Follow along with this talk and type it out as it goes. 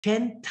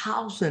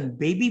10,000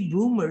 baby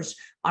boomers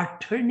are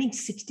turning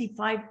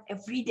 65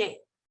 every day,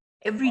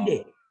 every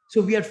day.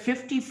 So we are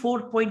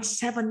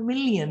 54.7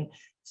 million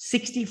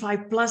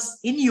 65 plus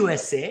in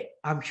USA.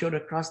 I'm sure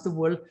across the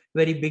world,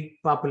 very big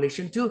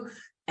population too.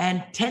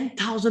 And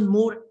 10,000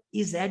 more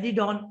is added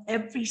on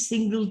every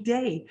single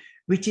day,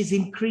 which is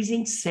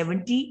increasing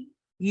 70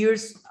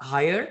 years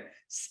higher,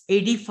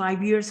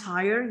 85 years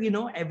higher,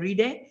 every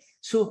day.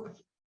 So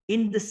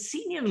in the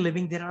senior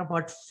living, there are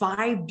about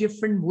 5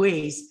 different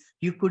ways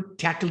you could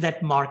tackle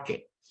that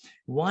market.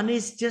 One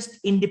is just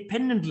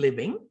independent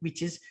living,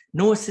 which is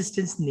no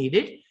assistance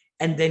needed.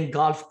 And then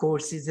golf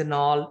courses and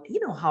all,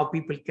 how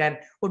people can,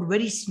 or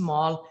very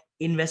small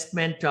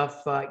investment of,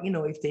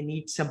 if they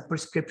need some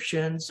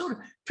prescriptions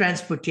or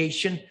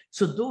transportation.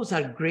 So those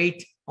are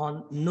great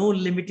on no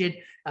limited,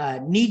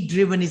 need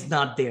driven is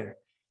not there.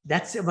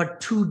 That's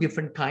about 2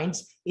 different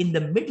kinds. In the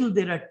middle,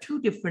 there are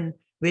 2 different,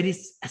 where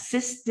it's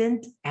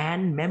assistant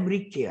and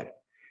memory care.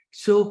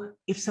 So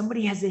if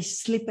somebody has a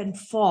slip and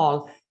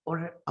fall,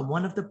 or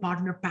one of the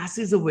partner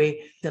passes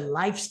away, the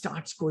life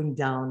starts going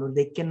down, or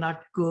they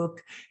cannot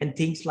cook and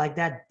things like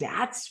that.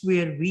 That's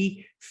where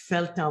we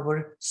felt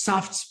our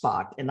soft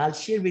spot. And I'll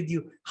share with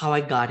you how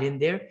I got in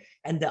there.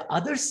 And the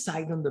other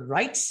side, on the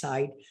right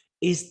side,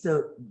 is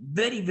the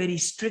very, very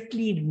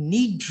strictly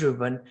need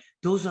driven.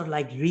 Those are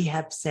like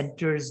rehab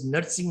centers,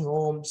 nursing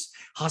homes,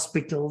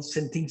 hospitals,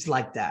 and things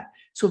like that.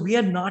 So we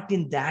are not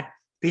in that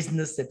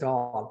business at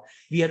all.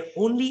 We are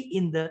only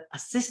in the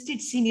assisted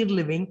senior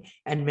living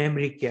and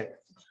memory care.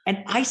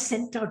 And I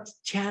sent out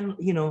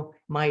channel,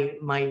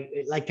 my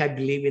like I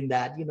believe in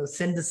that,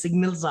 send the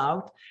signals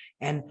out.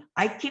 And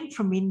I came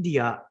from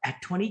India at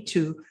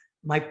 22.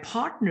 My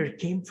partner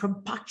came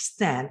from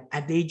Pakistan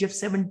at the age of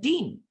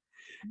 17.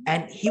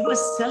 And he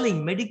was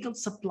selling medical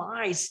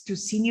supplies to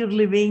senior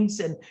livings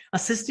and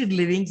assisted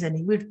livings, and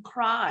he would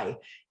cry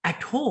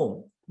at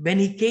home when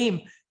he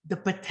came, the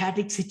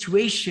pathetic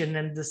situation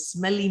and the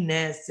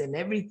smelliness and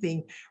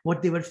everything,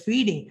 what they were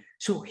feeding.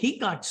 So he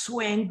got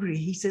so angry.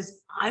 He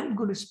says, I'm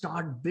going to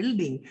start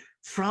building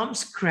from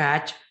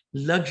scratch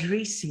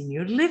luxury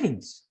senior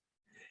livings.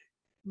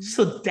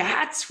 So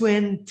that's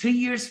when 3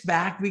 years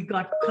back we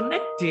got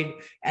connected,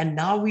 and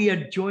now we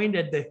are joined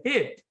at the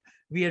hip.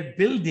 We are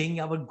building,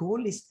 our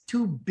goal is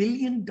 $2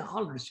 billion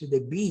with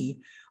a B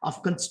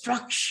of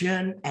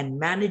construction and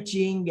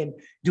managing and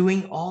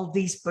doing all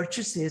these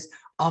purchases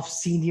of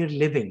senior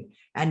living.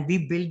 And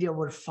we build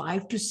our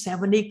 5 to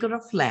 7 acre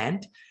of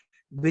land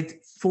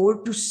with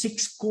 4 to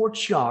 6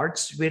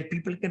 courtyards where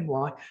people can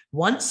walk,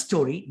 1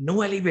 story,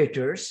 no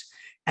elevators.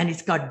 And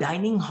it's got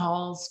dining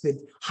halls with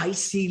high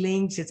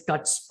ceilings. It's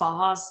got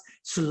spas,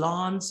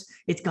 salons.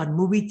 It's got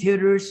movie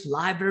theaters,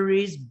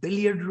 libraries,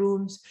 billiard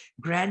rooms,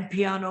 grand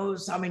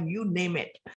pianos. I mean, you name it.